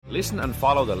Listen and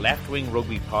follow the Left Wing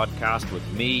Rugby podcast with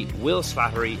me, Will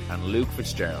Slattery, and Luke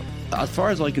Fitzgerald. As far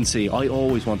as I can see, I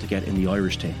always want to get in the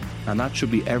Irish team, and that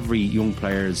should be every young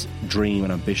player's dream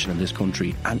and ambition in this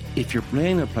country. And if you're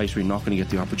playing in a place where you're not going to get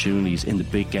the opportunities in the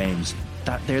big games,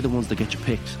 that they're the ones that get you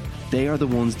picked. They are the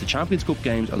ones, the Champions Cup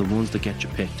games are the ones that get you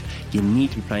picked. You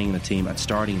need to be playing in a team and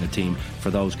starting in a team for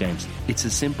those games. It's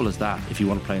as simple as that if you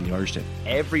want to play in the Irish team.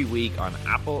 Every week on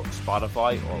Apple,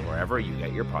 Spotify, or wherever you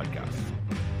get your podcasts.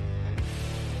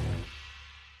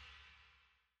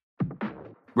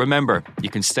 Remember, you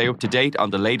can stay up to date on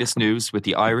the latest news with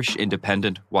the Irish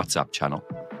Independent WhatsApp channel.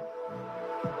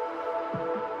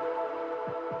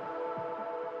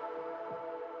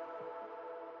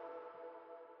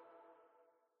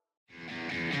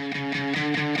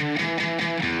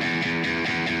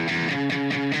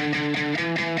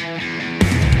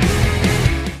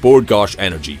 Bord Gáis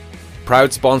Energy,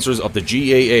 proud sponsors of the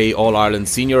GAA All-Ireland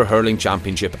Senior Hurling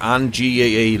Championship and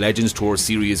GAA Legends Tour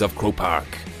Series of Croke Park.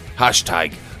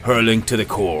 Hashtag hurling to the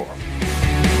core.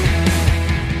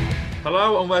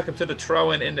 Hello and welcome to the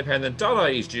Throw-In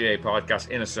Independent.ie's GAA podcast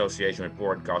in association with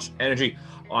Bord Gáis Energy.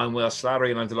 I'm Will Slattery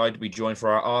and I'm delighted to be joined for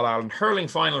our All-Ireland Hurling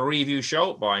Final Review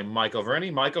show by Michael Verney.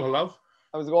 Michael, hello.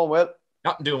 How's it going, Will?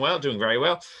 Yeah, doing well, doing very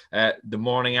well. The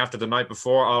morning after the night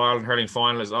before All-Ireland Hurling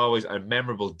Final is always a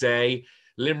memorable day.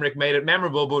 Limerick made it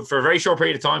memorable, but for a very short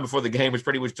period of time before the game was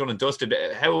pretty much done and dusted.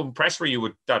 How impressed were you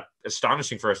with that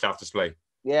astonishing first half display?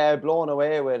 Yeah, blown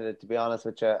away with it, to be honest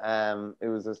with you. It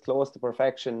was as close to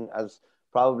perfection as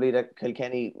probably the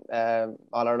Kilkenny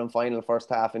All-Ireland Final first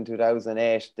half in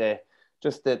 2008.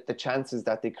 The chances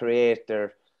that they create,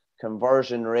 their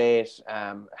conversion rate,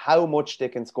 how much they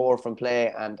can score from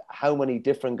play and how many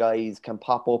different guys can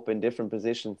pop up in different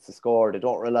positions to score. They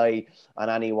don't rely on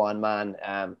any one man.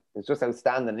 It's just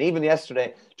outstanding. And even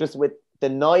yesterday, just with the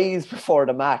noise before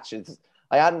the match, it's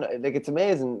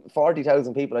amazing.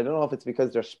 40,000 people. I don't know if it's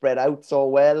because they're spread out so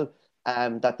well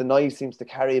that the noise seems to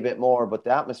carry a bit more, but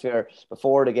the atmosphere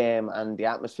before the game and the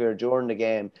atmosphere during the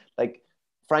game, like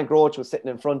Frank Roach was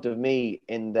sitting in front of me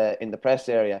in the press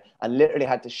area and literally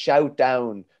had to shout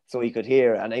down so he could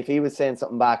hear. And if he was saying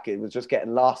something back, it was just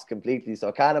getting lost completely. So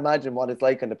I can't imagine what it's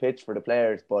like on the pitch for the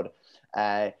players. But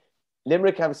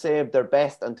Limerick have saved their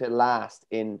best until last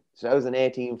in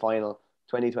 2018 final,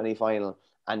 2020 final,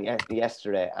 and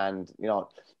yesterday. And, you know,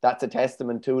 that's a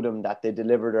testament to them that they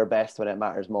deliver their best when it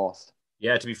matters most.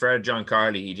 Yeah, to be fair to John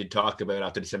Carley, he did talk about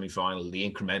after the semi-final the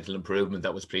incremental improvement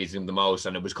that was pleasing him the most,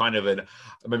 and it was kind of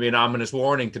maybe an ominous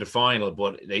warning to the final,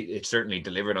 but it certainly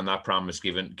delivered on that promise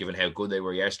given how good they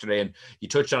were yesterday. And you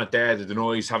touched on it there, the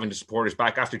noise having the supporters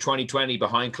back after 2020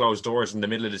 behind closed doors in the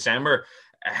middle of December.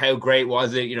 How great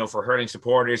was it, you know, for hurling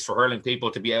supporters, for hurling people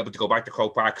to be able to go back to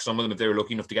Croke Park, some of them if they were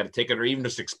lucky enough to get a ticket, or even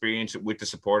just experience it with the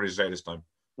supporters there this time?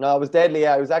 No, it was deadly.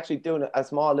 I was actually doing a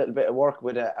small little bit of work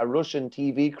with a Russian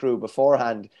TV crew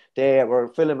beforehand. They were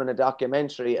filming a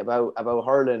documentary about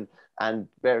hurling and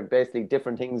basically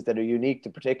different things that are unique to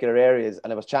particular areas.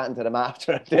 And I was chatting to them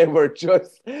after, and they were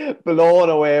just blown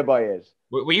away by it.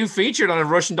 Were you featured on a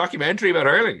Russian documentary about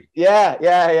hurling? Yeah.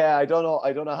 I don't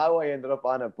know how I ended up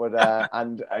on it, but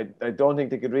and I don't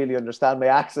think they could really understand my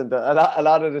accent a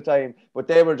lot of the time. But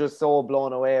they were just so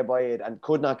blown away by it and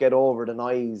could not get over the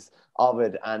noise of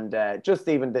it, and just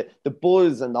even the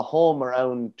buzz and the hum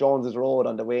around Jones's Road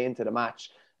on the way into the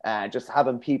match. Just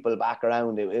having people back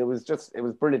around it was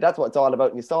brilliant. That's what it's all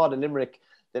about. And you saw the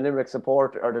Limerick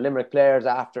support or the Limerick players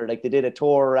after, like, they did a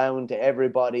tour around to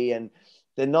everybody, and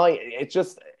the night,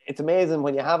 it's amazing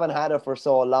when you haven't had it for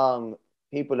so long.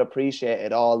 People appreciate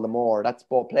it all the more. That's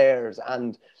both players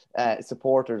and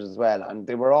supporters as well, and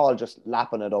they were all just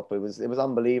lapping it up. It was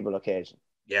unbelievable occasion.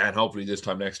 Yeah, and hopefully this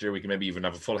time next year we can maybe even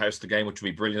have a full house of the game, which would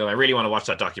be brilliant. And I really want to watch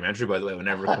that documentary, by the way,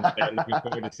 whenever it comes out. Looking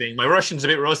forward to seeing. My Russian's a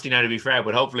bit rusty now, to be fair,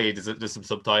 but hopefully there's some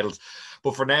subtitles.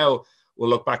 But for now, we'll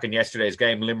look back on yesterday's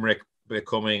game. Limerick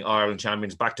becoming Ireland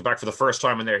champions back-to-back for the first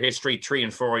time in their history, 3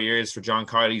 and 4 years for John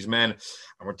Kiley's men.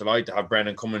 And we're delighted to have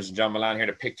Brendan Cummins and John Milan here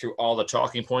to pick through all the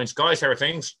talking points. Guys, how are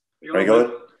things? Very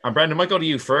good. And Brendan, might go to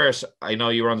you first. I know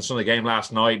you were on the Sunday game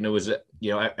last night, and it was,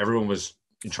 you know, everyone was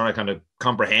trying to kind of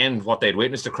comprehend what they'd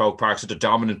witnessed at Croke Park, such a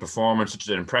dominant performance, such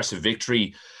an impressive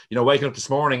victory. You know, waking up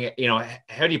this morning, you know,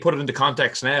 how do you put it into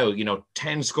context now? You know,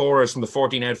 10 scorers from the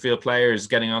 14 outfield players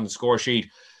getting on the score sheet.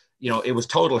 You know, it was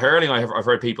total hurling. I've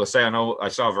heard people say. I know I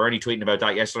saw Verney tweeting about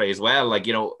that yesterday as well. Like,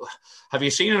 you know, have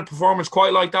you seen a performance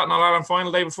quite like that in All-Ireland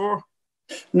final day before?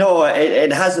 No,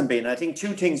 it hasn't been. I think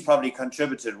two things probably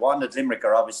contributed. One, that Limerick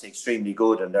are obviously extremely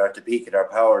good and they're at the peak of their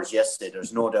powers yesterday.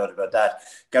 There's no doubt about that.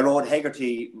 Gearóid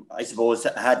Hegarty, I suppose,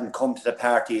 hadn't come to the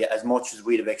party as much as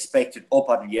we'd have expected up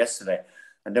until yesterday.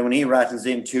 And then when he rattles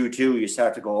in 2-2, you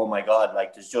start to go, oh my God,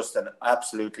 like there's just an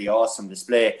absolutely awesome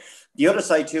display. The other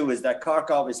side too is that Cork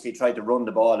obviously tried to run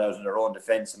the ball out of their own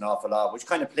defence an awful lot, which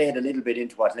kind of played a little bit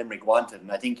into what Limerick wanted.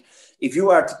 And I think if you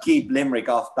are to keep Limerick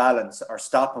off balance or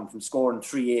stop them from scoring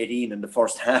 3-18 in the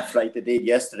first half like they did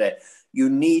yesterday, you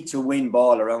need to win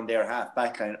ball around their half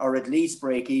back line, or at least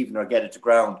break even or get it to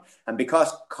ground. And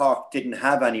because Cork didn't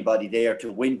have anybody there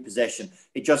to win possession,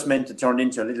 it just meant to turn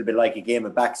into a little bit like a game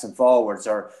of backs and forwards.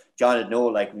 Or John would know,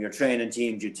 like when you're training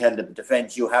teams, you tell the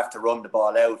defence you have to run the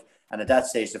ball out. And at that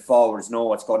stage, the forwards know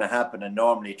what's going to happen. And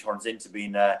normally it turns into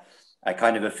being a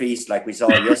kind of a feast like we saw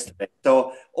yesterday.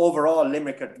 So overall,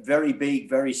 Limerick are very big,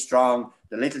 very strong.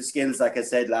 The little skills, like I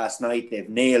said last night, they've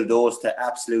nailed those to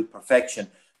absolute perfection.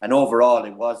 And overall,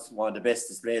 it was one of the best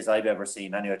displays I've ever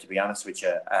seen anyway, to be honest with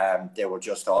you. They were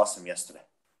just awesome yesterday.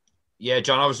 Yeah,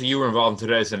 John, obviously you were involved in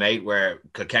 2008 where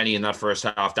Kilkenny in that first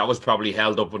half, that was probably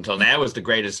held up until now as the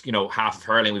greatest, half of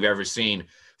hurling we've ever seen.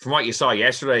 From what you saw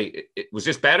yesterday, was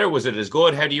this better? Was it as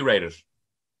good? How do you rate it?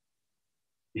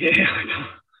 Yeah,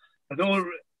 I don't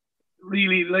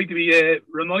really like to be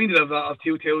reminded of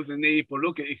 2008, but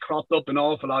look, it cropped up an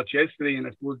awful lot yesterday, and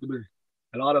I suppose there was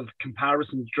a lot of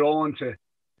comparisons drawn to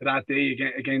that day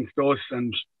against us.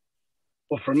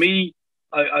 But for me,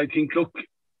 I think, look,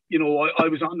 I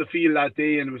was on the field that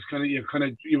day, and it was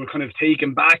you were kind of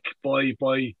taken back by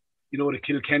the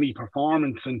Kilkenny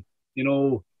performance, and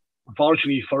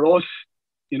unfortunately for us,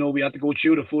 we had to go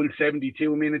through the full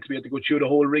 72 minutes. We had to go through the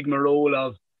whole rigmarole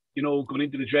of going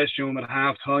into the dressing room at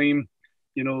half time,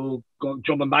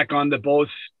 jumping back on the bus.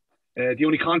 The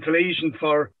only consolation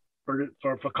for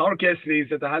Cork yesterday is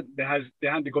that they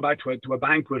had to go back to a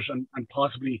banquet, and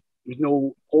possibly there was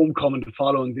no homecoming the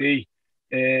following day.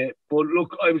 But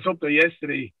look, I was up there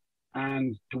yesterday,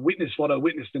 and to witness what I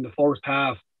witnessed in the first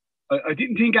half, I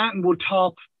didn't think Anton would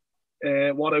top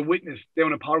what I witnessed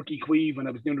down at Páirc Uí Chaoimh when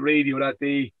I was doing the radio that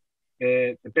day.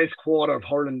 The best quarter of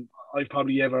hurling I've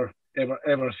probably ever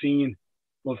seen.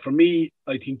 But for me,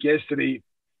 I think yesterday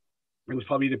it was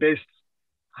probably the best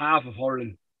half of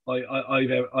hurling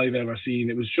I've ever seen.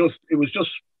 It was just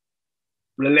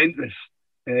relentless.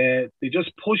 They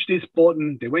just pushed this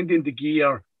button. They went into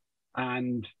gear,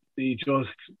 and they just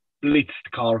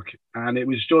blitzed Cork. And it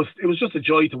was just a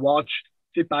joy to watch.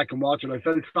 Sit back and watch it. I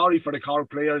felt sorry for the Cork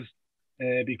players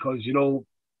because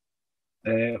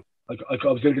I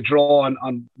was able to draw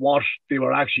on what they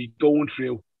were actually going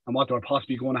through and what they were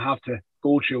possibly going to have to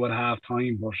go through at half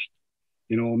time. But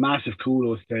massive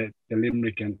kudos to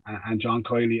Limerick and John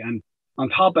Kiely. And on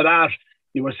top of that,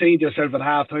 you were saying to yourself at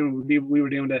half time, we were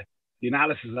doing the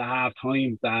analysis at half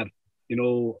time that,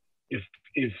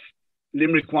 if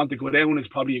Limerick want to go down as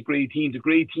probably a great team, the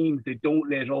great teams, they don't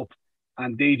let up,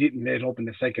 and they didn't let up in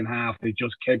the second half. They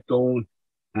just kept going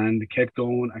and kept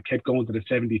going to the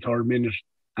 73rd minute,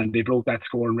 and they broke that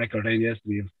scoring record then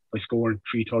yesterday by scoring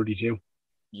 3:32.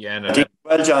 Yeah, no.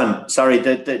 Well, John, sorry,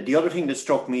 the other thing that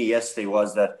struck me yesterday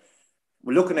was that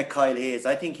we're looking at Kyle Hayes.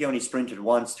 I think he only sprinted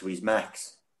once to his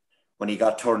max when he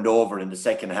got turned over in the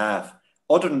second half.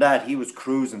 Other than that, he was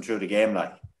cruising through the game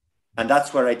like. And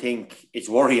that's where I think it's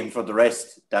worrying for the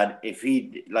rest, that if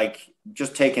he,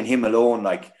 just taking him alone,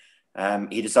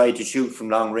 he decided to shoot from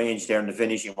long range there in the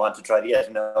finish. He wanted to try to get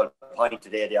another point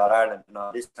today, the All-Ireland and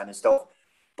all this kind of stuff.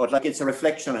 But it's a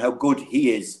reflection on how good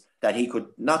he is, that he could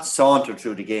not saunter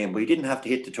through the game, but he didn't have to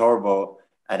hit the turbo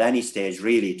at any stage,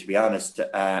 really, to be honest,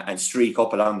 and streak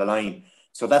up along the line.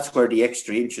 So that's where the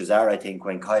extra inches are, I think,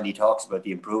 when Kiely talks about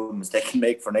the improvements they can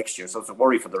make for next year. So it's a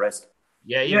worry for the rest.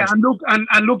 Yeah. And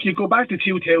look, you go back to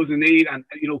 2008, and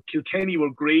Kilkenny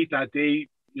were great that day.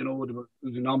 It was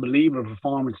an unbelievable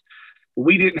performance. But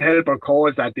we didn't help our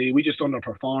cause that day. We just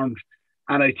underperformed,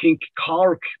 and I think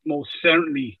Cork most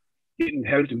certainly didn't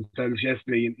help themselves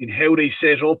yesterday in how they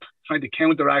set up, trying to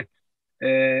counteract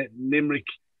Limerick.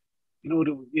 Some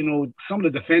of the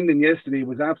defending yesterday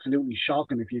was absolutely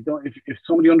shocking. If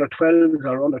somebody under 12s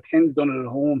or under 10s done it at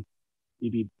home,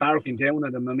 you'd be barking down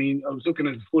at them. I mean, I was looking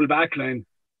at the full back line.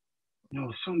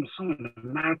 Some of the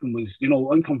marking was,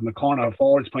 I'm coming from a corner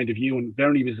forward's point of view, and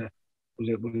Bernie was a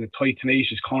tight,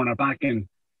 tenacious corner back, and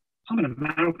some of the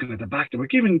marking at the back, they were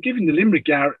giving the Limerick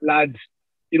lads,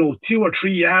 2 or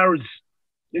 3 yards,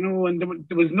 and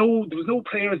there was no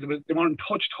players. They weren't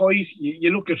touched twice.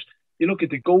 You look at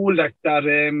the goal that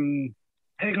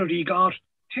Hegarty got.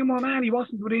 Tim O'Malley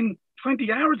wasn't within 20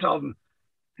 yards of him.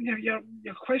 And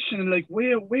you're questioning,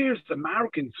 where's the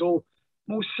marking? So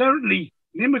most certainly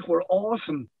Limerick were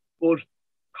awesome, but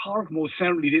Cork most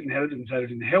certainly didn't help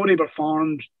themselves in how they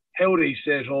performed, how they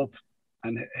set up,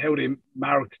 and how they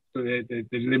marked the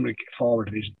Limerick forward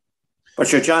division. But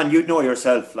sure, John, you know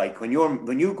yourself, like when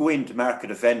you go in to mark a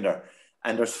defender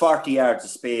and there's 40 yards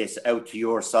of space out to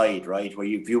your side, right, where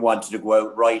if you wanted to go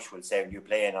out right, we'll say when you're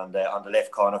playing on the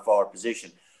left corner forward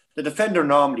position, the defender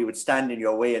normally would stand in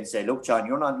your way and say, look, John,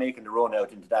 you're not making the run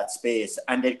out into that space,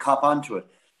 and they'd cop onto it.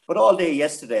 But all day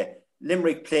yesterday,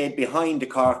 Limerick played behind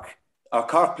Cork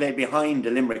played behind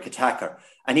the Limerick attacker,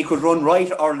 and he could run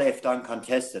right or left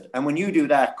uncontested. And when you do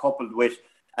that, coupled with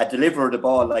a deliver of the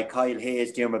ball like Kyle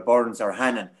Hayes, Diarmaid Byrnes or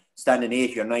Hannon standing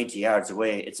 80 or 90 yards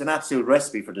away, it's an absolute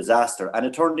recipe for disaster. And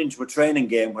it turned into a training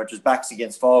game where it was backs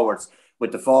against forwards,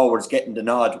 with the forwards getting the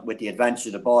nod with the advantage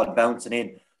of the ball bouncing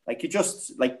in. Like,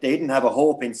 they didn't have a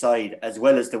hope inside, as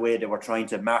well as the way they were trying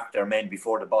to mark their men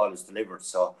before the ball is delivered.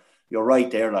 So you're right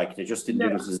there, like, they just didn't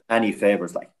do us any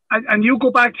favours. Like, and you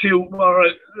go back to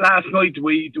last night, the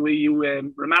way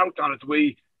you remarked on it, the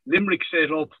way Limerick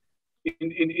set up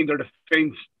in their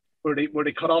defence, where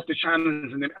they cut off the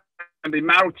channels and they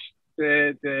marked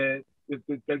the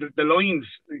lines,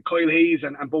 Kyle Hayes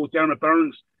and both Diarmaid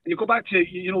Byrnes. And you go back to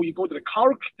you go to the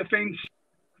Cork defence,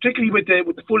 particularly with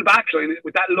the full back line,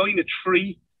 with that line of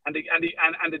three, and the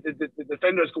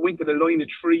defenders go into the line of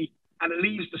three, and it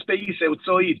leaves the space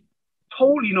outside.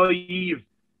 Totally naive,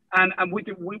 and with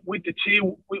the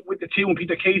two, and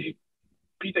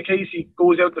Peter Casey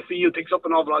goes out the field, picks up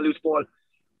an awful lot of loose ball.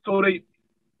 So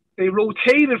they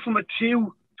rotated from a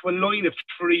 2 to a line of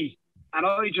 3, and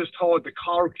I just thought the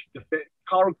Cork,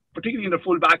 particularly in the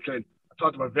full back line, I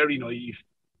thought they were very naive.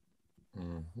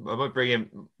 I might bring in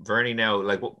Vernie now.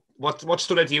 Like, what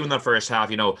stood out to you in that first half?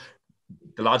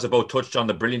 The lads have both touched on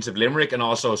the brilliance of Limerick and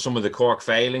also some of the Cork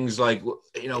failings. Like,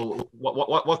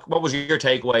 what was your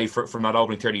takeaway from that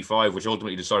opening 35, which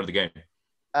ultimately decided the game?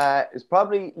 It's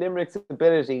probably Limerick's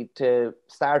ability to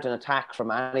start an attack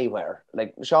from anywhere.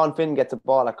 Like, Sean Finn gets a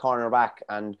ball at cornerback,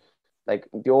 and like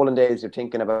the olden days, you're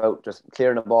thinking about just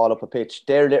clearing the ball up a pitch.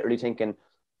 They're literally thinking,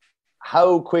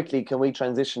 how quickly can we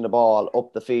transition the ball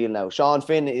up the field now? Sean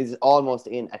Finn is almost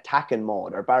in attacking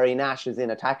mode, or Barry Nash is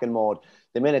in attacking mode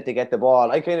the minute they get the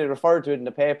ball. I kind of referred to it in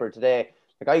the paper today.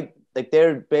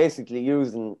 They're basically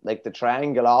using like the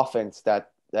triangle offense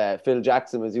that Phil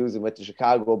Jackson was using with the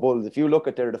Chicago Bulls. If you look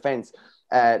at their defense,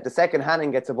 the second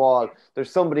Hannon gets a ball, there's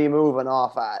somebody moving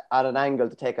off at an angle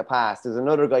to take a pass. There's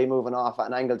another guy moving off at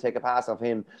an angle to take a pass off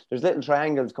him. There's little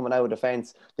triangles coming out of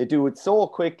defense. They do it so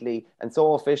quickly and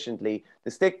so efficiently.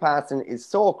 The stick passing is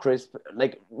so crisp.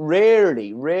 Like,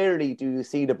 rarely do you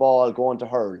see the ball going to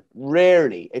hurl.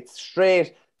 Rarely. It's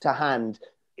straight to hand.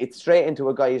 It's straight into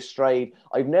a guy's stride.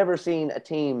 I've never seen a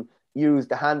team use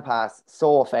the hand pass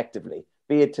so effectively.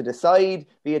 Be it to the side,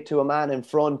 be it to a man in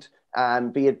front,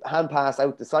 be it hand pass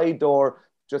out the side door,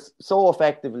 just so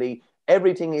effectively.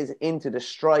 Everything is into the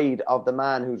stride of the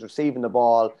man who's receiving the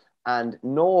ball, and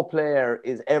no player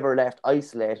is ever left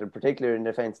isolated, particularly in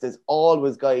defence. There's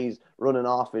always guys running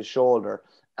off his shoulder.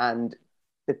 And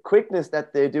the quickness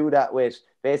that they do that with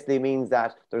basically means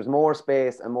that there's more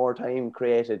space and more time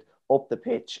created up the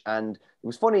pitch. And it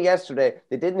was funny yesterday,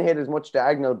 they didn't hit as much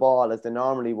diagonal ball as they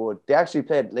normally would. They actually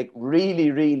played like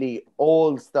really, really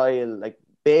old style, like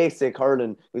basic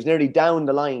hurling. It was nearly down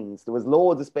the lines. There was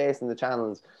loads of space in the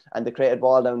channels, and they created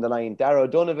ball down the line. Darragh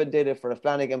O'Donovan did it for a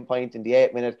Flanagan point in the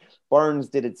 8th minute. Burns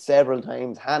did it several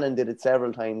times. Hannon did it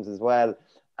several times as well.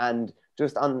 And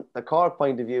just on the Cork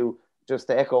point of view, just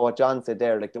to echo what John said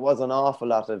there, like, there was an awful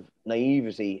lot of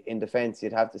naivety in defence,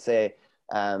 you'd have to say.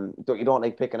 You don't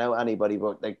like picking out anybody,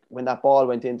 but like when that ball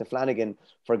went into Flanagan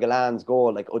for Gillan's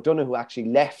goal, like O'Donoghue actually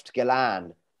left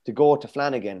Gillan to go to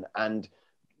Flanagan, and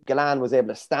Gillan was able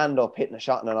to stand up hitting a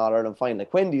shot in an All-Ireland final.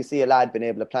 Like, when do you see a lad being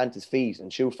able to plant his feet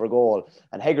and shoot for goal?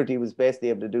 And Hegarty was basically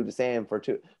able to do the same for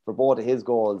both of his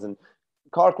goals. And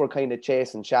Cork were kind of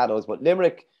chasing shadows, but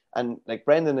Limerick, and like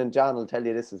Brendan and John will tell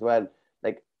you this as well,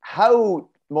 like how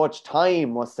much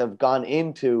time must have gone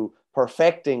into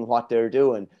perfecting what they're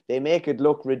doing. They make it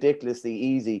look ridiculously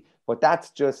easy, but that's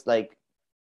just like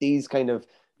these kind of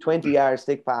 20-yard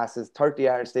stick passes,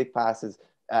 30-yard stick passes,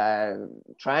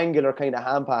 triangular kind of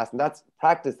hand pass, and that's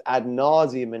practiced ad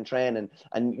nauseum in training.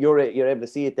 And you're able to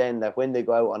see it then that when they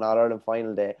go out on All-Ireland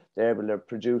final day, they're able to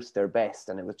produce their best.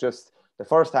 And it was just the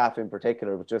first half in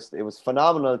particular, it was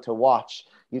phenomenal to watch.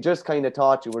 You just kind of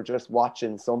thought you were just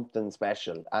watching something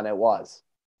special, and it was.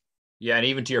 Yeah, and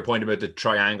even to your point about the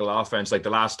triangle offense, like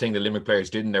the last thing the Limerick players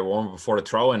did in their warm before the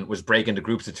throw-in was break into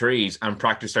groups of threes and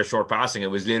practice their short passing. It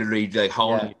was literally like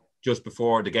honing just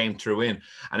before the game threw in.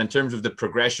 And in terms of the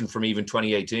progression from even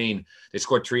 2018, they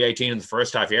scored 318 in the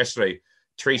first half yesterday.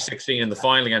 3-16 in the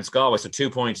final against Galway, so 2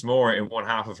 points more in one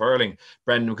half of hurling,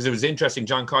 Brendan, because it was interesting.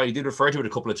 John Kiely did refer to it a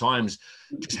couple of times,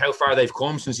 just how far they've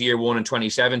come since year one in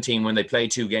 2017 when they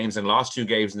played 2 games and lost 2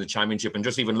 games in the championship. And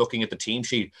just even looking at the team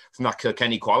sheet from that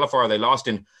Kilkenny qualifier, they lost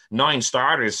in 9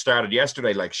 starters started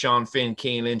yesterday, like Sean Finn,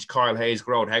 Cian Lynch, Kyle Hayes,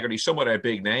 Gerard Hegarty, some of their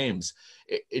big names.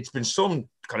 It's been some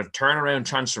kind of turnaround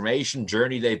transformation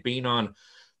journey they've been on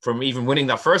from even winning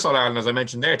that first All-Ireland, as I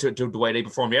mentioned there, to the way they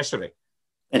performed yesterday.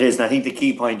 It is, and I think the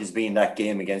key point has been that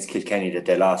game against Kilkenny that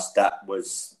they lost. That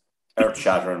was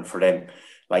earth-shattering for them.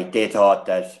 Like, they thought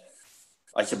that,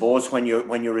 I suppose, when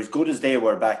you're as good as they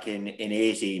were back in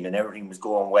 18 and everything was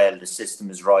going well, the system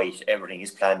is right, everything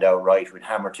is planned out right, with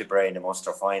Hammer Tipperary in the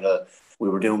Munster final, we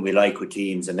were doing what we like with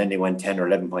teams, and then they went 10 or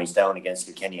 11 points down against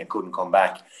Kilkenny and couldn't come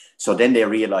back. So then they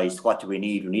realised, what do we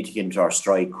need? We need to get into our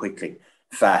stride quickly,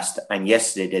 fast. And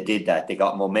yesterday they did that. They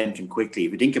got momentum quickly.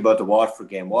 If you think about the Waterford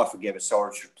game, Waterford gave a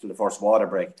surge to the first water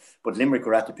break, but Limerick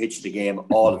were at the pitch of the game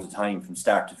all of the time from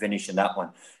start to finish in that one.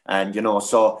 And,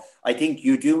 so I think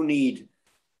you do need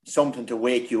something to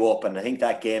wake you up. And I think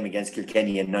that game against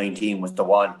Kilkenny in 19 was the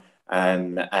one.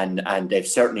 And they've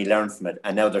certainly learned from it.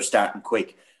 And now they're starting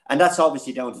quick. And that's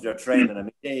obviously down to their training. I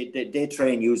mean, they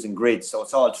train using grids. So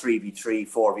it's all 3v3,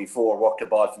 4v4, work the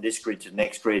ball from this grid to the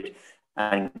next grid,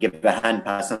 and give a hand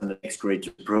pass on the next grid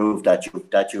to prove that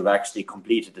you've actually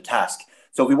completed the task.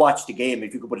 So if we watch the game,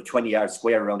 if you could put a 20-yard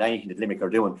square around anything that Limerick are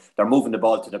doing, they're moving the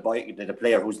ball to the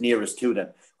player who's nearest to them,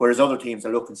 whereas other teams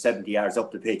are looking 70 yards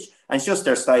up the pitch. And it's just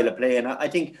their style of play. And I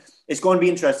think it's going to be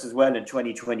interesting as well in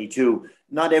 2022.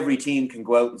 Not every team can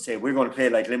go out and say, we're going to play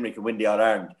like Limerick and win the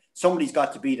All-Ireland. Somebody's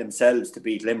got to be themselves to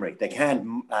beat Limerick. They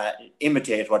can't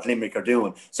imitate what Limerick are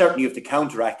doing. Certainly you have to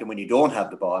counteract them when you don't have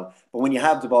the ball. But when you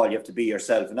have the ball, you have to be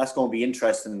yourself. And that's going to be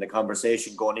interesting in the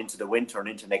conversation going into the winter and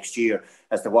into next year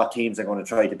as to what teams are going to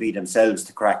try to be themselves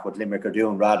to crack what Limerick are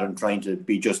doing rather than trying to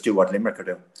just do what Limerick are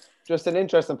doing. Just an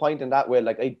interesting point in that, Will.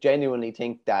 Like, I genuinely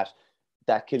think that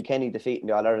Kilkenny defeat in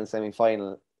the All-Ireland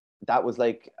semi-final, that was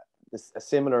like a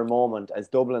similar moment as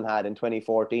Dublin had in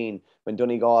 2014 when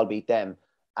Donegal beat them.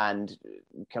 And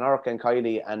Connacht and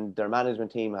Kiely and their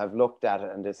management team have looked at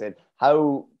it and they said,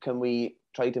 how can we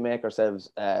try to make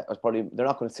ourselves, probably they're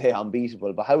not going to say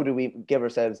unbeatable, but how do we give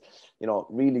ourselves,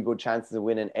 really good chances of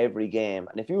winning every game?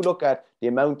 And if you look at the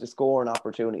amount of scoring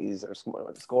opportunities or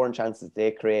scoring chances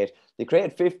they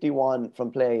created 51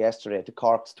 from play yesterday to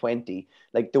Cork's 20.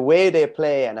 Like, the way they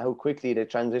play and how quickly they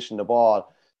transition the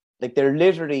ball, like, they're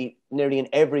literally nearly in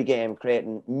every game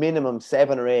creating minimum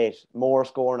 7 or 8 more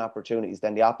scoring opportunities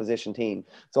than the opposition team.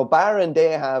 So barring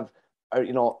they have, a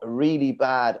really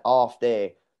bad off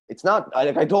day, it's not,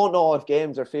 like, I don't know if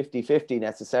games are 50-50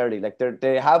 necessarily. Like,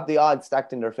 they have the odds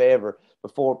stacked in their favour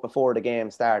before the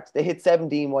game starts. They hit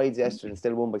 17 wides yesterday and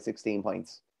still won by 16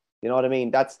 points. You know what I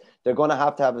mean? They're going to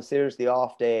have a seriously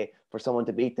off day for someone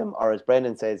to beat them, or as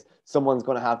Brendan says, someone's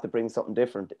going to have to bring something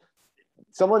different.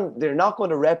 They're not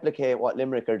going to replicate what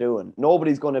Limerick are doing.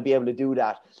 Nobody's going to be able to do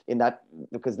that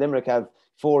because Limerick have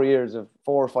 4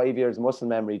 or 5 years muscle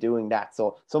memory doing that.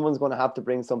 So someone's going to have to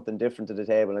bring something different to the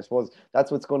table. And I suppose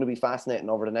that's what's going to be fascinating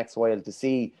over the next while, to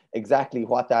see exactly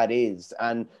what that is.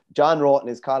 And John wrote in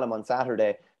his column on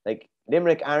Saturday, like,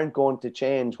 Limerick aren't going to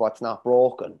change what's not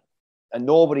broken. And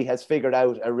nobody has figured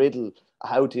out a riddle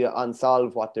how to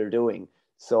unsolve what they're doing.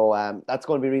 So that's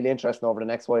going to be really interesting over the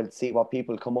next while to see what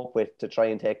people come up with to try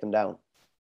and take them down.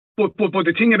 But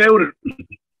the thing about it,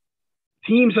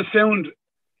 teams have found,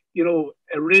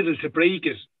 a riddle to break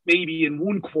it, maybe in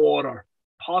one quarter,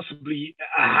 possibly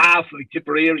a half, like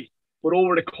Tipperary. But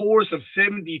over the course of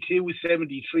 72,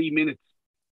 73 minutes,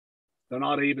 they're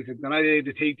not able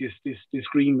to take this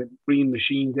green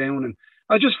machine down. And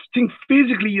I just think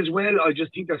physically as well, I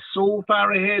just think they're so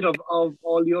far ahead of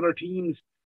all the other teams.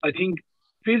 I think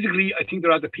physically,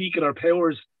 they're at the peak of their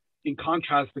powers in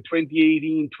contrast to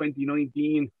 2018,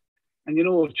 2019. And,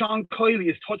 if John Kiely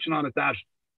is touching on it, that,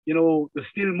 there's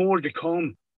still more to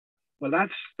come. Well,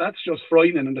 that's just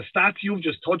frightening. And the stats you've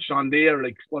just touched on there,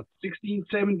 like, 16,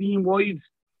 17 wides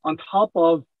on top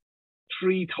of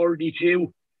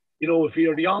 332. If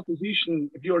you're the opposition,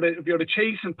 if you're the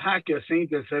chasing pack, you're saying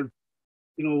to yourself,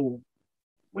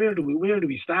 where do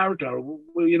we start? Or,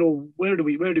 where do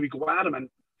we go at them? And,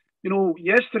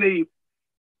 yesterday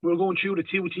we were going through the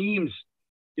two teams,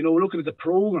 looking at the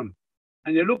programme,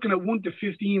 and you're looking at 1 to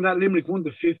 15, that Limerick 1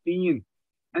 to 15,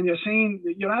 and you're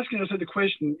asking yourself the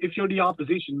question, if you're the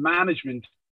opposition management,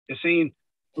 you're saying,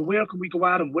 well, where can we go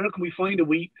at him? Where can we find a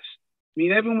weakness? I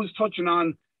mean, everyone was touching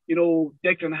on,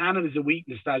 Declan Hannon is a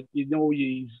weakness that, you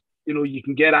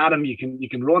can get at him, you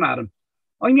can run at him.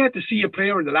 I'm yet to see a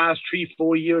player in the last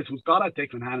 3-4 years who's got at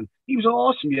Declan Hannon. He was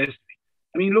awesome yesterday.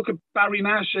 I mean, look at Barry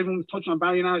Nash. Everyone's touching on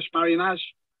Barry Nash. Barry Nash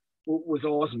was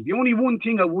awesome. The only one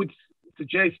thing I would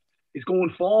suggest is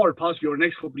going forward, possibly over the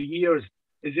next couple of years,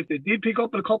 is if they did pick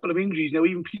up a couple of injuries. Now,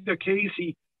 even Peter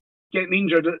Casey getting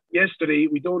injured yesterday,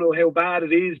 we don't know how bad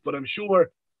it is, but I'm sure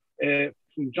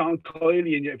from John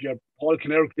Kiley and if you're Paul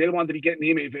Kinnerk, they'll want to be getting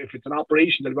him, if it's an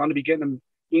operation, they'll want to be getting him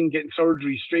in, getting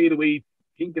surgery straight away,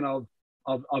 thinking of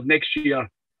next year.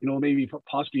 You know, maybe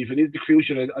possibly if it is the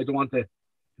cruciate, I don't want to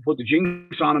put the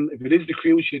jinx on him. If it is the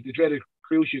cruciate, the dreaded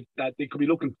cruciate, that they could be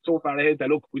looking so far ahead that,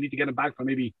 look, we need to get him back for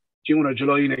maybe June or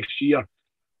July next year.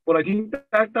 But I think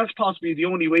that's possibly the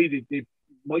only way that they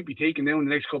might be taken down the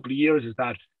next couple of years, is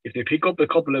that if they pick up a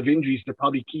couple of injuries, they're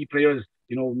probably key players,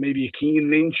 you know, maybe a Keane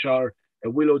Lynch or a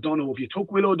Will O'Donoghue. If you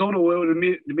took Will O'Donoghue out of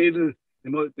the middle,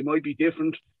 they might be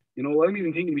different. You know, I'm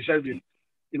even thinking to myself,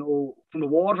 you know, from a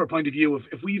Waterford point of view,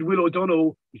 if we had Will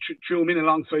O'Donoghue, we threw him in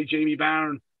alongside Jamie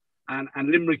Barron, and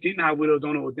Limerick didn't have Will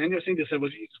O'Donoghue, then you're saying to yourself,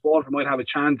 well, Waterford might have a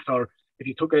chance. Or if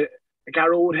you took a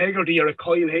Garrod Hegarty or a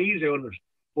Kyle Hayes out of it.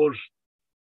 But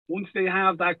once they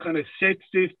have that kind of set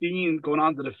 15 going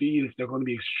onto the field, they're going to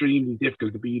be extremely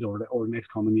difficult to beat over the next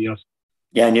coming years.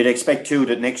 Yeah, and you'd expect too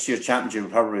that next year's championship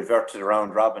will probably revert to the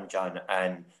round robin, John,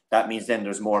 and that means then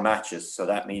there's more matches. So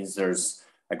that means there's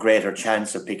a greater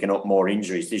chance of picking up more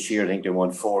injuries. This year, I think they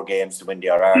won 4 games to win the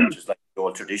RR, which is like the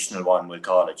old traditional one, we'll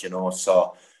call it, you know.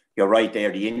 So you're right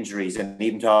there, the injuries. And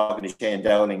even talking to Shane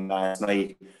Dowling last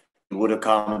night, he would have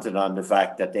commented on the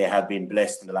fact that they have been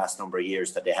blessed in the last number of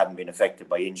years that they haven't been affected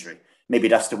by injury. Maybe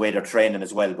that's the way they're training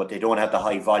as well, but they don't have the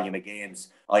high volume of games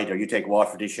either. You take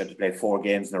Waterford this year to play 4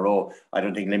 games in a row. I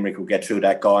don't think Limerick will get through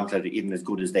that gauntlet even as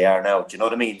good as they are now. Do you know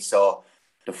what I mean? So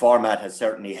the format has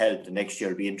certainly helped. The next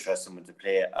year will be interesting when to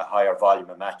play a higher volume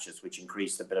of matches, which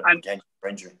increase a bit of potential for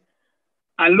injury.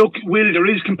 And look, Will, there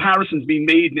is comparisons being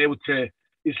made now to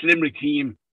this Limerick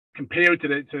team compared to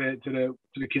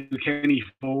the Kilkenny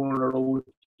 4-in-a-row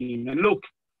team. And look,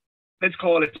 let's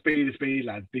call it a spade,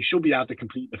 lads. They should be able to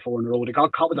complete the 4-in-a-row. They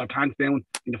got caught with their pants down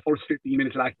in the first 15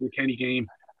 minutes of that Kilkenny game.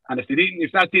 And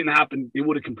if that didn't happen, they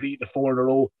would have completed the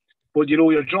 4-in-a-row. But, you know,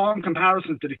 you're drawing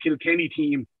comparisons to the Kilkenny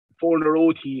team,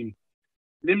 4-in-a-row team.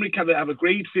 Limerick have a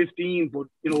grade 15, but,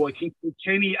 you know, I think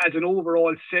Kilkenny as an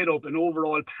overall setup, an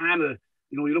overall panel,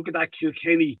 you know, you look at that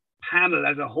Kilkenny panel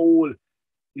as a whole,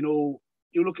 you know,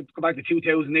 go back to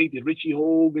 2008, they had Richie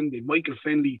Hogan, they had Michael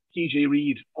Fennelly, TJ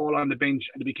Reid, all on the bench,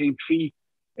 and they became 3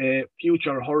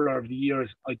 future hurler of the years.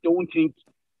 I don't think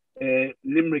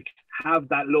Limerick have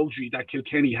that luxury that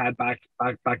Kilkenny had back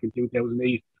in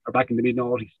 2008 or back in the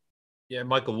mid-noughties. Yeah,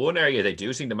 Michael, one area they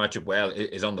do seem to match up well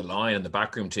is on the line and the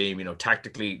backroom team. You know,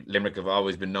 tactically, Limerick have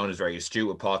always been known as very astute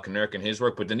with Paul Kinnerk and his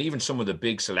work, but then even some of the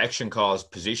big selection calls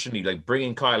positionally, like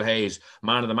bringing Kyle Hayes,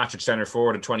 man of the match at centre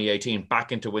forward in 2018,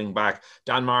 back into wing back,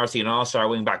 Dan Morrissey, an all-star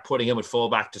wing back, putting him at full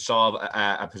back to solve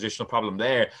a positional problem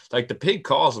there. Like, the big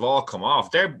calls have all come off.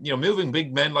 They're, you know, moving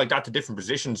big men like that to different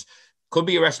positions could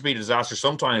be a recipe to disaster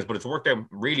sometimes, but it's worked out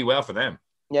really well for them.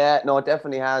 Yeah, no, it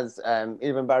definitely has.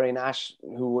 Even Barry Nash,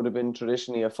 who would have been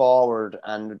traditionally a forward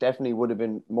and definitely would have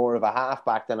been more of a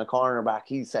halfback than a cornerback,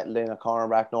 he settled in a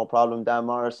cornerback, no problem. Dan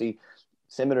Morrissey,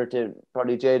 similar to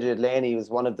probably JJ Delaney, was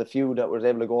one of the few that was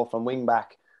able to go from wing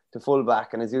back to full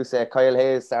back. And as you say, Kyle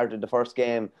Hayes started the first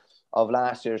game of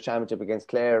last year's championship against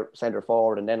Clare centre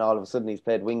forward, and then all of a sudden he's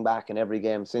played wing back in every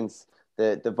game since.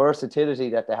 The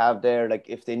versatility that they have there, like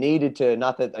if they needed to,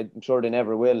 not that I'm sure they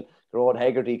never will, Garrod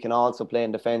Hegarty can also play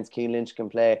in defence, Keane Lynch can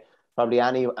play probably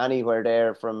anywhere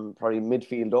there from probably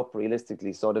midfield up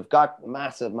realistically. So they've got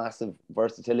massive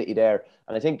versatility there.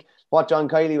 And I think what John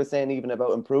Kiley was saying even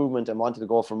about improvement and wanted to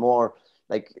go for more,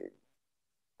 like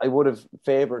I would have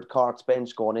favoured Cork's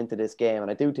bench going into this game, and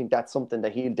I do think that's something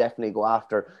that he'll definitely go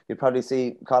after. You'll probably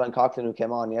see Colin Coughlin, who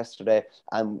came on yesterday,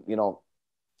 and you know,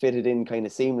 fitted in kind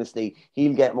of seamlessly.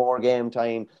 He'll get more game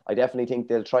time. I definitely think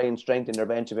they'll try and strengthen their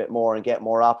bench a bit more and get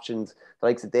more options. The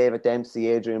likes of David Dempsey,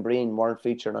 Adrian Breen weren't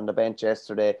featured on the bench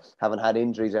yesterday, having had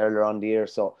injuries earlier on the year.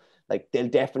 So like they'll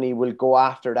definitely will go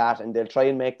after that, and they'll try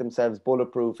and make themselves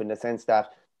bulletproof in the sense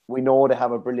that we know they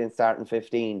have a brilliant starting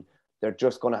 15. They're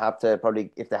just going to have to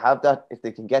probably, if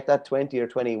they can get that 20 or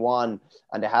 21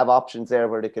 and they have options there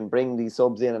where they can bring these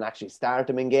subs in and actually start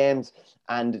them in games,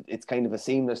 and it's kind of a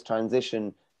seamless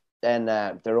transition, then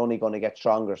they're only going to get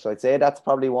stronger. So I'd say that's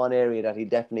probably one area that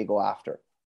he'd definitely go after.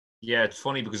 Yeah, it's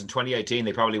funny because in 2018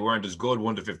 they probably weren't as good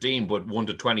 1-15, but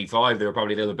 1-25 they were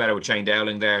probably a little better with Shane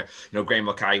Dowling there. You know, Graham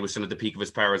Mackay was still at the peak of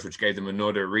his powers, which gave them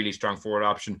another really strong forward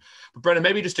option. But Brendan,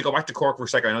 maybe just to go back to Cork for a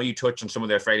second, I know you touched on some of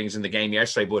their failings in the game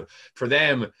yesterday, but for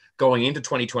them going into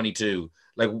 2022,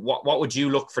 Like, what would you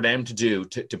look for them to do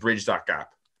to bridge that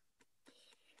gap?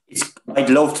 I'd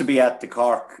love to be at the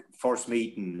Cork first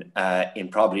meeting in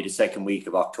probably the second week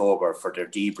of October for their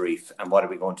debrief and what are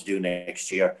we going to do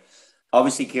next year.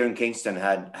 Obviously, Kieran Kingston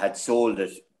had sold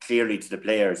it clearly to the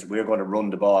players. We're going to run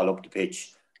the ball up the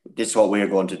pitch. This is what we're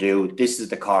going to do. This is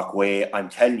the Cork way. I'm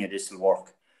telling you, this will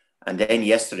work. And then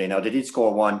yesterday, now they did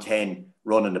score 110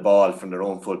 running the ball from their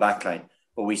own full back line,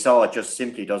 but we saw it just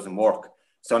simply doesn't work.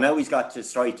 So now he's got to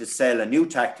try to sell a new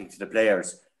tactic to the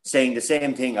players, saying the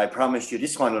same thing. I promise you,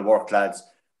 this one will work, lads.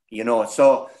 You know,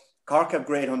 so Cork have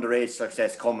great underage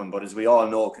success coming, but as we all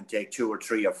know, it can take 2 or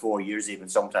 3 or 4 years even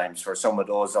sometimes for some of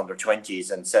those under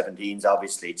 20s and 17s,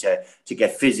 obviously, to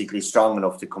get physically strong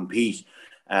enough to compete.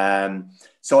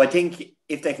 So I think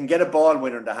if they can get a ball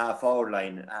winner in the half-hour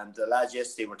line, and the lads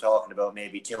yesterday were talking about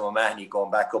maybe Tim O'Mahony going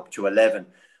back up to 11,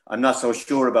 I'm not so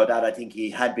sure about that. I think he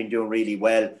had been doing really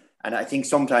well. And I think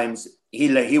sometimes he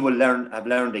will have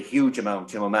learned a huge amount,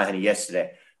 Tim O'Mahony,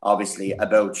 yesterday, obviously,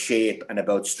 about shape and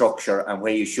about structure and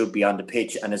where you should be on the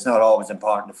pitch. And it's not always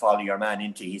important to follow your man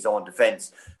into his own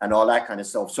defence and all that kind of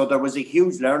stuff. So there was a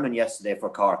huge learning yesterday for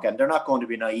Cork, and they're not going to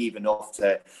be naive enough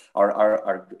to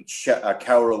or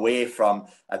cower away from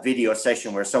a video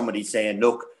session where somebody's saying,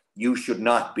 look, you should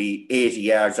not be 80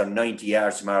 yards or 90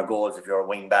 yards from our goals if you're a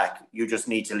wing back. You just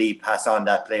need to pass on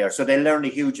that player. So they learned a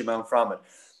huge amount from it.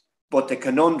 But the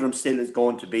conundrum still is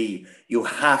going to be, you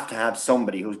have to have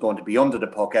somebody who's going to be under the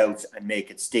puck outs and make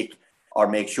it stick or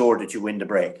make sure that you win the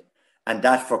break. And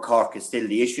that for Cork is still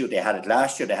the issue. They had it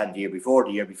last year, they had it the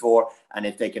year before. And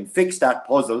if they can fix that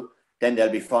puzzle, then they'll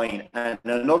be fine. And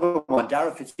another one,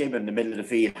 Darragh Fitzgibbon in the middle of the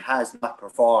field has not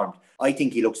performed. I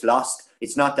think he looks lost.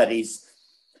 It's not that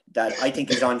I think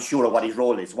he's unsure of what his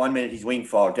role is. 1 minute he's wing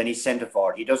forward, then he's centre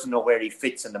forward. He doesn't know where he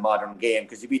fits in the modern game.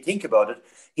 Because if you think about it,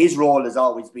 his role has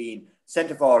always been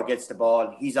centre forward gets the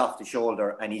ball, he's off the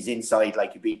shoulder, and he's inside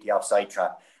like you beat the offside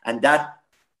trap. And that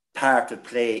part of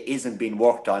play isn't being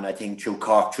worked on, I think, through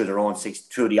Cork, through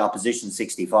the opposition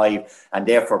 65, and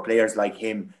therefore players like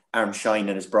him aren't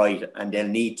shining as bright, and they'll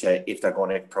need to if they're going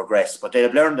to progress. But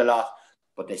they've learned a lot,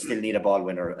 but they still need a ball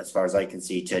winner, as far as I can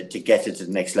see, to get it to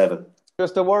the next level.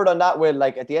 Just a word on that, Will.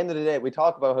 Like, at the end of the day, we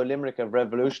talk about how Limerick have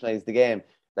revolutionised the game.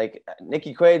 Like,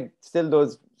 Nicky Quaid still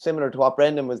does similar to what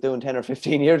Brendan was doing 10 or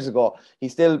 15 years ago. He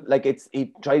still, like,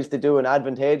 he tries to do an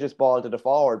advantageous ball to the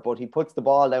forward, but he puts the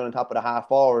ball down on top of the half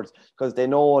forwards because they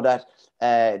know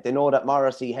that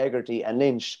Morrissey, Hegarty and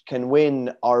Lynch can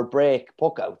win or break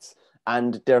puck outs.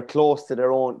 And they're close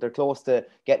to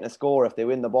getting a score if they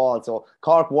win the ball. So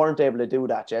Cork weren't able to do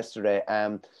that yesterday.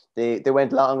 They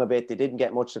went long a bit. They didn't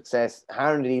get much success.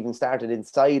 Harnett even started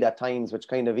inside at times, which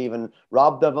kind of even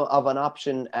robbed of an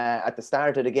option at the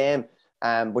start of the game.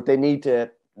 But they need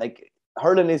to, like,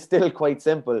 hurling is still quite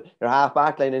simple. Your half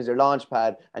back line is your launch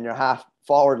pad, and your half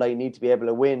forward line need to be able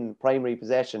to win primary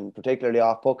possession, particularly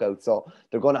off puck out. So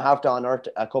they're going to have to unearth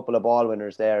a couple of ball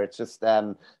winners there. It's just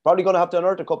probably going to have to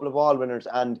unearth a couple of ball winners.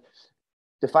 And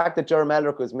the fact that Jeremy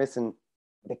Elrick was missing,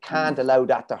 they can't allow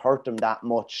that to hurt them that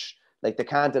much. Like, they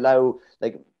can't allow,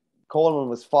 like, Coleman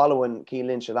was following Cian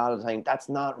Lynch a lot of the time. That's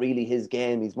not really his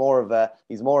game. He's more of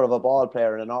a ball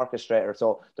player and an orchestrator.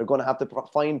 So they're going to have to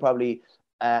find probably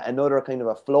another kind of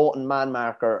a floating man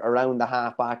marker around the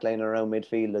half back line and around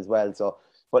midfield as well. So,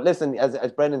 but listen,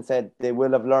 as Brendan said, they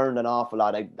will have learned an awful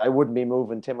lot. I wouldn't be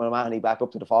moving Tim O'Mahony back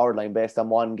up to the forward line based on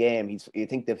one game. You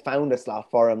think they've found a slot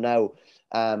for him now.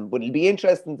 But it'll be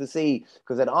interesting to see,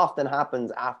 because it often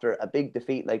happens after a big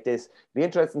defeat like this. It'll be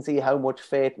interesting to see how much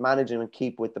faith management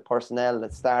keep with the personnel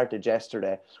that started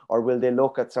yesterday, or will they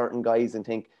look at certain guys and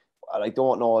think, I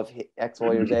don't know if X, Y,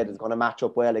 or Z is going to match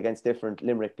up well against different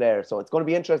Limerick players. So it's going to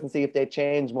be interesting to see if they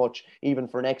change much, even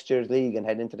for next year's league and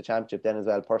head into the championship then as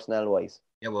well, personnel-wise.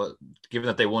 Yeah, well, given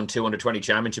that they won 2 under-20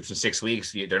 championships in 6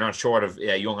 weeks, they're not short of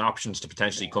young options to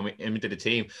potentially come into the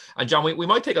team. And John, we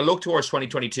might take a look towards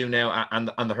 2022 now and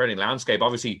the hurling landscape.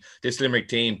 Obviously, this Limerick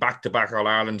team, back-to-back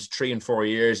All-Irelands, 3 and 4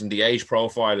 years, and the age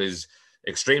profile is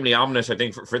extremely ominous, I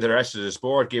think, for the rest of the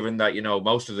sport, given that,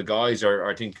 most of the guys are,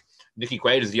 I think, Nicky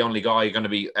Quaid is the only guy going to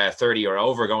be 30 or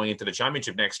over going into the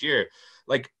championship next year.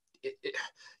 Like,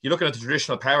 you're looking at the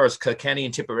traditional powers, Kilkenny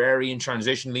and Tipperary in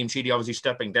transition, Liam Sheedy obviously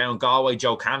stepping down, Galway,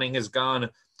 Joe Canning has gone.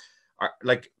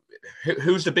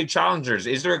 Who's the big challengers?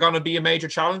 Is there going to be a major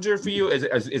challenger for you?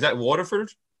 Is that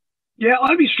Waterford? Yeah,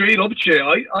 I'll be straight up to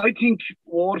you. I think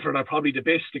Waterford are probably the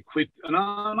best equipped, and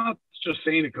I'm not just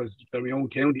saying it because they're my own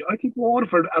county. I think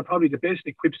Waterford are probably the best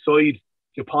equipped side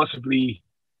to possibly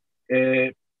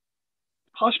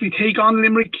take on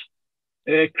Limerick,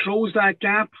 close that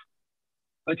gap.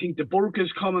 I think the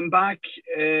Burke's coming back.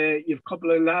 You've a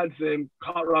couple of lads,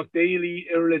 Cotrock Daly,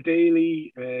 Irla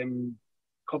Daly,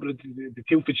 couple of the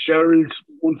two Fitzgerald,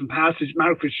 one from Passage,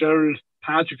 Mark Fitzgerald,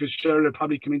 Patrick Fitzgerald will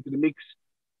probably come into the mix.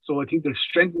 So I think they'll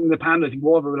strengthen the panel. I think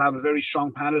Waterford will have a very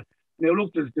strong panel. Now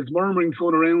look, there's murmurings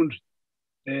going around.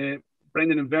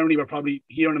 Brendan and Vernie were probably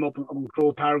hearing him up in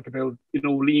Croke Park about,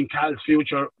 Liam Cahill's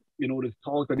future. There's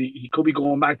talk that he could be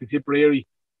going back to Tipperary.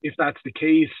 If that's the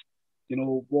case,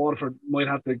 Waterford might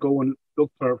have to go and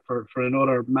look for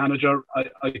another manager.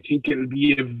 I think it'll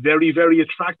be a very, very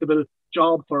attractable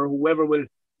job for whoever will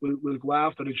go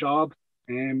after the job.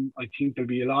 I think there'll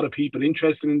be a lot of people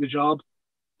interested in the job.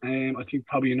 I think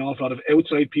probably an awful lot of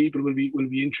outside people will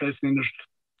be interested in it.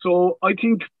 So I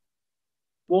think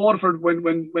Waterford,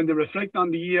 when they reflect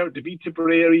on the year, they beat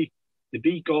Tipperary, they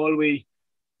beat Galway.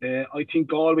 I think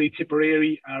Galway,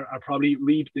 Tipperary are probably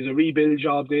there's a rebuild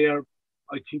job there.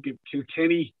 I think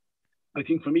Kilkenny,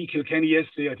 for me, Kilkenny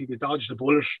yesterday, I think they dodged the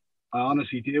bullet. I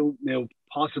honestly do. Now,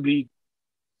 possibly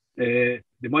they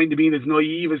might have been as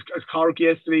naive as Cork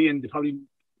yesterday, and they probably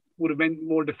would have been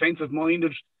more defensive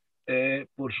minded.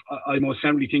 But I most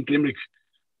certainly think Limerick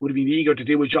would have been eager to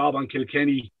do a job on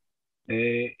Kilkenny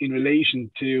in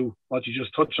relation to what you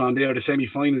just touched on there, the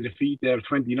semi-final defeat there of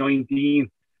 2019.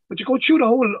 But you go through the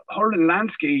whole hurling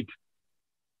landscape,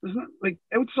 there's not, like,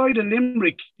 outside of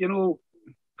Limerick,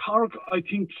 Cork, I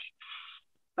think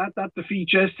that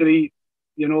defeat yesterday,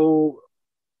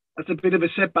 that's a bit of a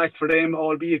setback for them,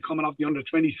 albeit coming off the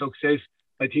under-20 success.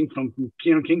 I think from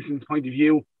Kieran Kingston's point of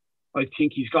view, I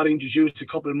think he's got to introduce a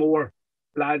couple more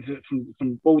lads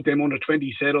from both them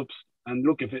under-20 setups. And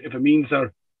look, if it means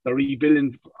they're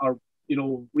rebuilding or,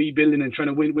 rebuilding and trying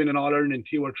to win an All-Ireland in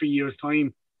 2 or 3 years'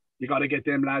 time, you got to get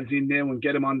them lads in there and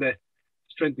get them on the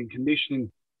strength and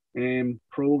conditioning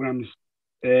programs.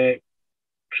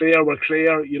 Clare were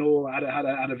Clare,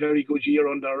 had a very good year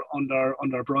under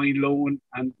Brian Lohan,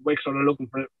 and Wexford are looking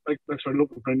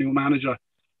for a new manager.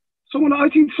 I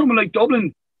think someone like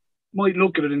Dublin might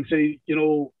look at it and say,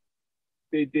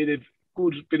 they did a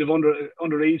good bit of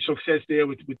underage success there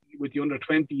with the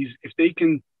under-20s. If they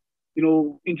can,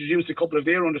 introduce a couple of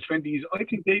their under-20s, I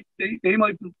think they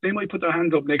might put their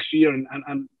hands up next year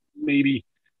and maybe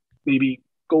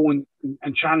go and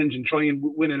challenge and try and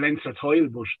win a Leinster title,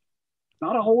 but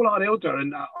not a whole lot out there.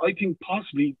 And I think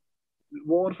possibly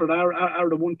Waterford are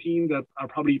the one team that are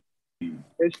probably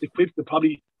best equipped to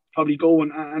probably go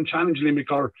and challenge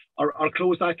Limerick or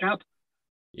close that gap.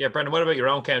 Yeah, Brendan, what about your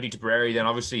own county, Tipperary? Then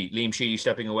obviously Liam Sheedy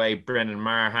stepping away, Brendan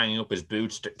Maher hanging up his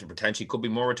boots to potentially could be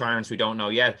more retirements. We don't know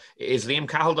yet. Is Liam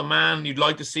Cahill the man you'd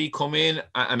like to see come in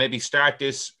and maybe start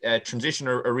this transition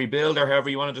or rebuild, or however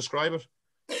you want to describe it?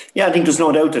 Yeah, I think there's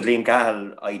no doubt that Liam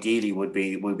Cahill ideally would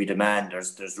be the man.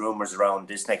 There's rumours around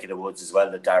this neck of the woods as well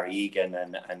that Darragh Egan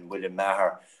and William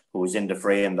Maher, who was in the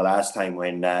frame the last time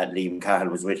when Liam Cahill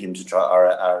was with him to try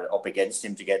or up against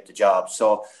him to get the job.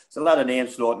 So there's a lot of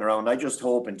names floating around. I just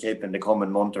hope and tip in the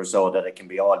coming month or so that it can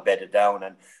be all bedded down.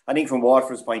 And I think from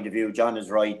Waterford's point of view, John is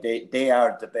right. They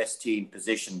are the best team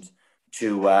positioned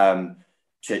to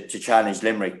challenge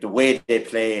Limerick. The way they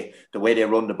play, the way they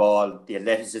run the ball, the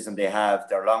athleticism they have,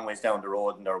 they're a long ways down the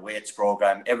road in their weights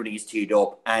program. Everything's teed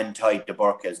up and tied to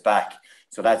Burke's back.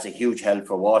 So that's a huge help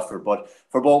for Waterford. But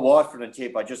for both Waterford and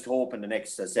Tip, I just hope in the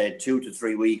next, I said, 2 to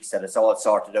 3 weeks that it's all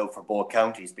sorted out for both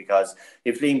counties. Because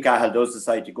if Liam Cahill does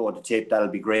decide to go to Tip, that'll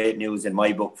be great news in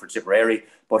my book for Tipperary.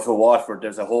 But for Waterford,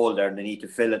 there's a hole there and they need to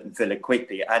fill it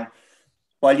quickly. And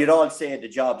while you'd all say the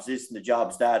job's this and the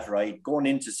job's that, right, going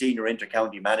into senior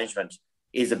inter-county management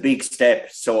is a big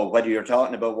step. So whether you're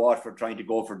talking about Waterford trying to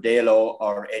go for Dalo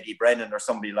or Eddie Brennan or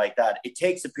somebody like that, it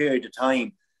takes a period of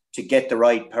time to get the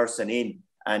right person in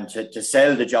and to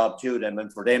sell the job to them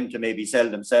and for them to maybe sell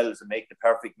themselves and make the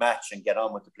perfect match and get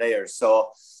on with the players.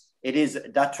 So it is,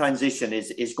 that transition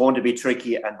is going to be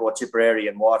tricky, and both Tipperary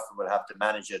and Waterford will have to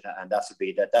manage it, and that'll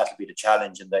be the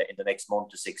challenge in the next month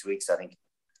to 6 weeks, I think.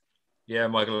 Yeah,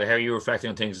 Michael, how are you reflecting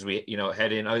on things as we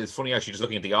head in? It's funny actually just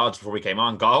looking at the odds before we came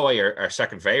on. Galway are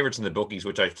second favourites in the bookies,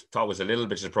 which I thought was a little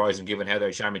bit surprising given how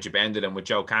their championship ended and with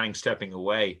Joe Canning stepping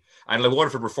away. And like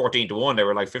Waterford were 14-1, they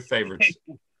were like fifth favourites.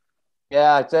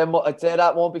 Yeah, I'd say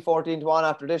that won't be 14-1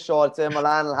 after this show. I'd say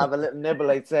Milan will have a little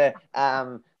nibble, I'd say.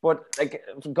 But like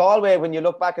Galway, when you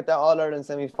look back at the All-Ireland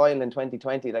semi-final in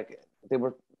 2020, like they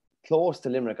were close to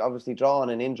Limerick, obviously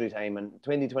drawn in injury time, and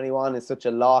 2021 is such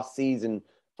a lost season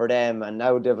for them, and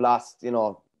now they've lost,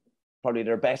 probably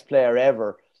their best player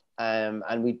ever. And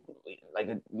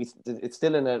it's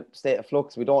still in a state of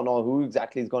flux. We don't know who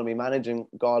exactly is going to be managing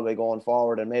Galway going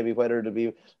forward, and maybe whether there'll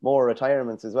be more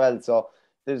retirements as well. So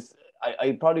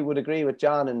I probably would agree with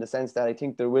John in the sense that I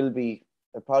think there'll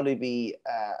probably be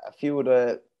a few of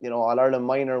the, All-Ireland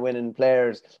minor winning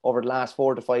players over the last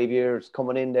 4 to 5 years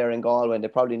coming in there in Galway, and they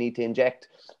probably need to inject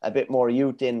a bit more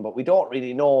youth in, but we don't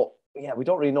really know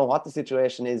what the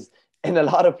situation is in a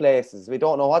lot of places. We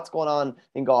don't know what's going on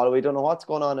in Galway. We don't know what's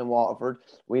going on in Waterford.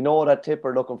 We know that Tip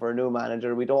are looking for a new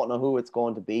manager. We don't know who it's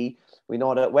going to be. We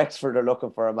know that Wexford are looking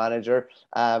for a manager.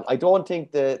 I don't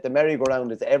think the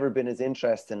merry-go-round has ever been as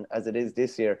interesting as it is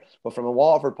this year. But from a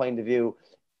Waterford point of view,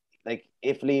 like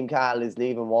if Liam Cahill is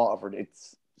leaving Waterford,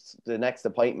 it's the next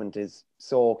appointment is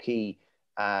so key.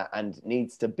 And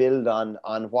needs to build on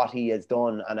what he has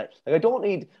done, and I don't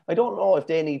know if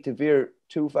they need to veer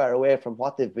too far away from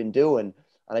what they've been doing.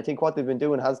 And I think what they've been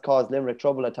doing has caused Limerick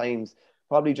trouble at times.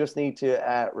 Probably just need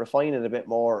to refine it a bit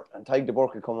more. And Tadhg de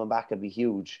Búrca coming back would be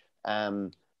huge.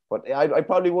 But I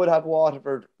probably would have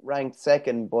Waterford ranked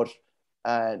second, but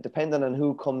depending on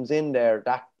who comes in there,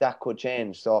 that could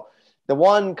change. So the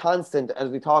one constant, as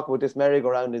we talk about this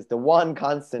merry-go-round, is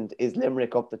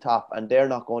Limerick up the top, and they're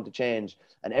not going to change.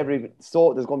 And there's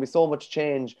going to be so much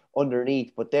change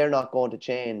underneath, but they're not going to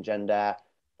change. And I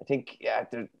think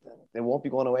they won't be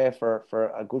going away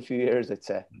for a good few years, I'd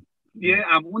say. Yeah,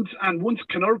 and once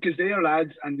Connacht is there,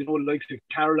 lads, and like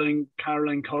Caroline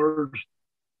Curd,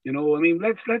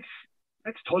 let's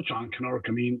touch on Connacht.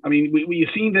 I mean, we've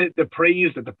seen the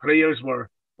praise that the players were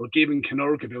giving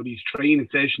Connacht about these training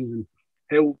sessions and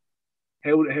how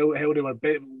they were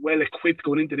well equipped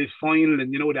going into this final,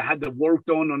 and they had the work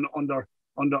done under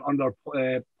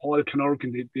Paul Connacht,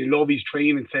 and they love his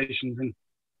training sessions, and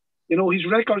his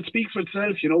record speaks for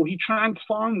itself. He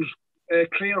transformed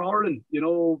Clare hurling.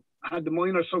 Had the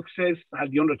minor success,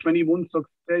 had the under-21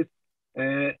 success,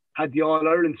 had the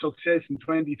All-Ireland success in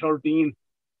 2013,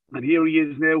 and here he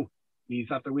is now.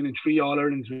 He's after winning 3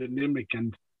 All-Irelands with Limerick,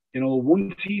 and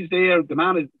once he's there, the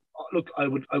man is. Look, I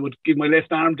would give my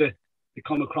left arm to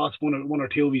come across one or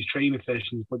two of his training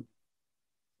sessions, but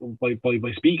by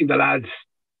speaking to lads,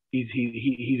 he's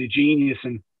a genius,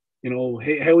 and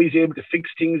how he's able to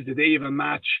fix things the day of a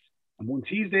match. And once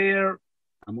he's there,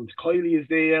 and once Kylie is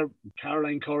there,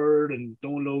 Caroline Curd and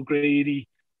Donal O'Grady,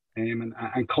 and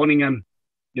Cunningham,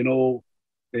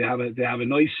 they have a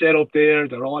nice setup there.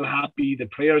 They're all happy. The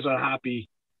players are happy.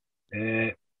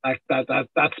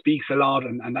 That speaks a lot,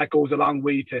 and that goes a long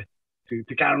way to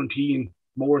guaranteeing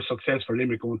more success for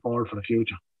Limerick going forward for the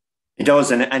future. It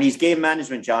does, and his game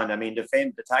management, John. I mean,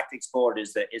 the tactics board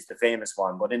is the famous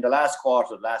one. But in the last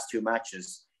quarter, the last 2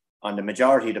 matches, on the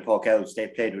majority of the puck outs, they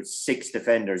played with 6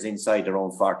 defenders inside their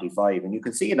own 45, and you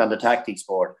can see it on the tactics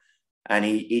board. And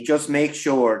he just makes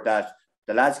sure that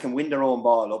the lads can win their own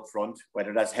ball up front,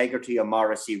 whether that's Hegarty or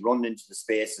Morrissey, run into the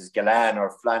spaces, Gillan or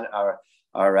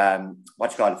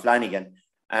Flanagan,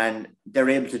 and they're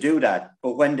able to do that.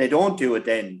 But when they don't do it,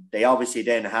 then they obviously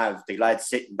then have the lads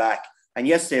sitting back. And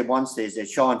yesterday, once there's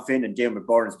Sean Finn and Dermot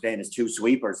Burns playing as 2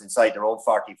 sweepers inside their own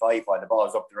 45 while the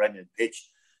ball's up the end of the pitch.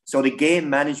 So the game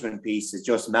management piece is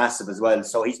just massive as well.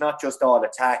 So he's not just all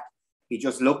attack. He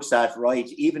just looks at, right,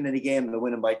 even in a game they're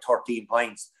winning by 13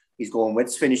 points, he's going,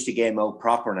 let's finish the game out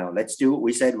proper now. Let's do what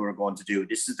we said we were going to do.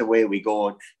 This is the way we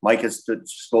go. Michael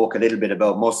spoke a little bit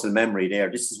about muscle memory there.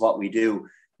 This is what we do.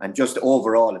 And just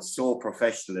overall, it's so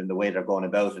professional in the way they're going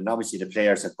about it. And obviously the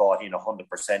players have bought in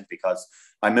 100%, because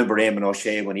I remember Eamon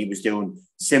O'Shea when he was doing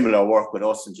similar work with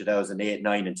us in 2008,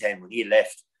 9 and 10. When he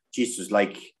left, Jesus was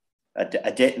like a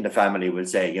death in the family, we'll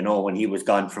say, when he was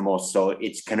gone from us. So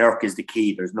it's Connacht is the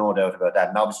key. There's no doubt about that.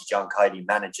 And obviously John Kiley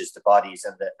manages the bodies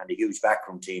and the huge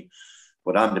backroom team.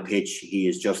 But on the pitch, he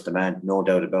is just a man, no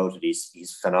doubt about it.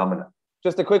 He's phenomenal.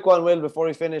 Just a quick one, Will, before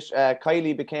we finish.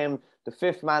 Kiley became the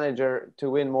 5th manager to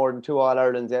win more than 2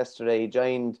 All-Irelands yesterday. He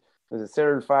joined,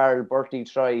 Cyril Farrell, Bertie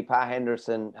Troy, Pat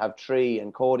Henderson have 3,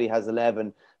 and Cody has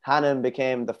 11. Hannon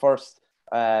became the first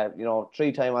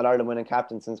 3-time All-Ireland winning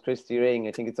captain since Christy Ring.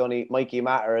 I think it's only Mikey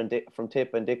Matter from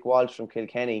Tip and Dick Walsh from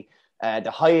Kilkenny. The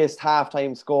highest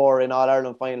half-time score in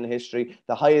All-Ireland final history,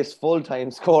 the highest full-time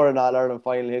score in All-Ireland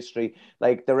final history.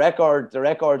 Like the records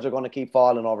are going to keep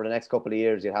falling over the next couple of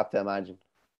years, you'd have to imagine.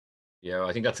 Yeah,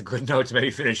 I think that's a good note to maybe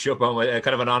finish up on,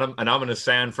 kind of an ominous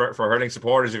sound for hurling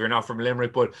supporters if you're not from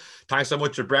Limerick. But thanks so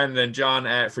much to Brendan and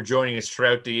John for joining us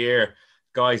throughout the year.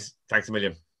 Guys, thanks a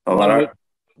million.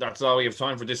 That's all we have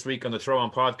time for this week on the Throw On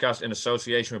Podcast in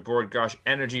association with Bord Gáis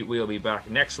Energy. We'll be back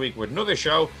next week with another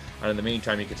show. And in the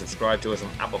meantime, you can subscribe to us on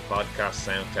Apple Podcasts,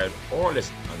 SoundCloud, or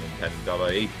listen on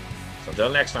independent.ie. So until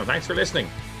next time, thanks for listening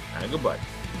and goodbye.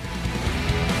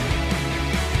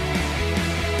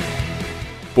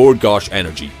 Bord Gáis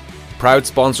Energy, proud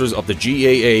sponsors of the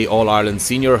GAA All-Ireland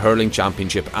Senior Hurling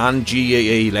Championship and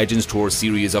GAA Legends Tour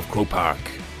Series of Croke Park.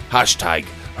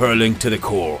 #Hurling to the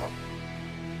Core.